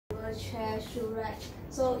table, chair, shoe rack.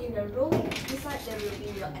 So in the room, inside there will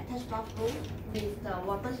be your attached bathroom with the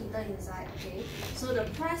water heater inside. Okay. So the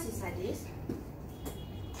price is like this.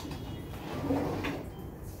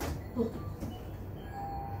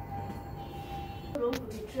 Room will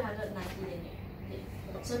be 390 ringgit. Okay.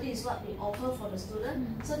 So this is what we offer for the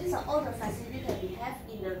student. So these are all the facilities that we have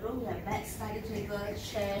in the room. We have bed, study table,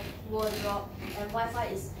 chair, wardrobe, and Wi-Fi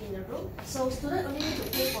is in the room. So student only need to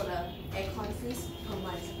pay for the aircon fees per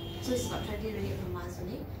month. So it's about 20 ringgit per month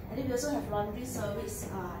only. And then we also have laundry service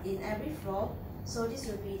in every floor. So this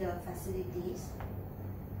will be the facilities.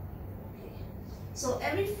 Okay. So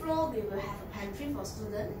every floor we will have a pantry for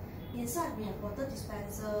student. Inside we have water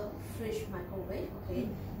dispenser, fridge, microwave. Okay.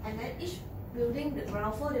 And then each building, the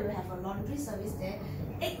ground floor, they will have a laundry service there.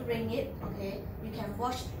 8 ringgit, okay. You can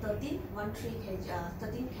wash 13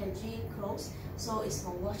 kg clothes. So it's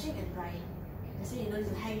for washing and drying. So you don't need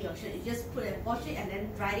to hang your shirt. You just put it, wash it, and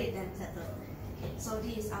then dry it, then settle. Okay. So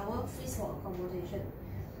this is our fees for accommodation.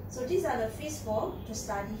 So these are the fees for to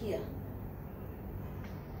study here.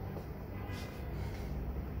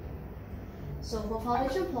 So for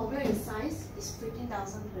foundation program in science is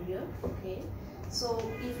 15,000 per year. Okay. So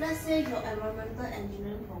if let's say your environmental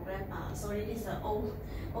engineering program, sorry, this is the old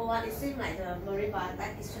one. It seems like the marine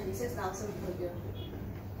biotech is 26,000 per year.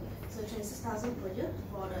 So 26,000 per year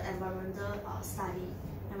for the environmental study,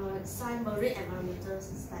 science, marine environmental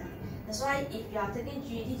study. That's why if you are taking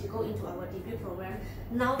GED to go into our degree program,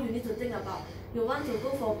 now you need to think about you want to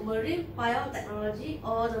go for marine biotechnology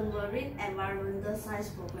or the marine environmental science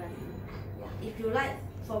program. Yeah. If you like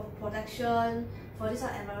for protection, for this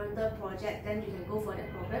environmental project, then you can go for that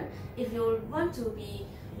program. If you want to be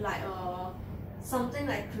like something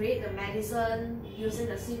like create the medicine using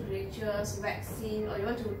the sea creatures, vaccine, or you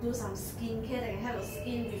want to do some skincare that can have a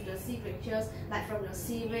skin with the sea creatures, like from the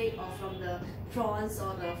seaweed or from the prawns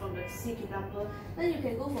or from the sea cucumber, then you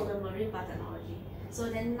can go for the marine biotechnology. So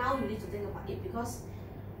then now you need to think about it because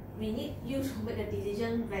we need you to make a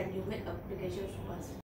decision when you make application for us.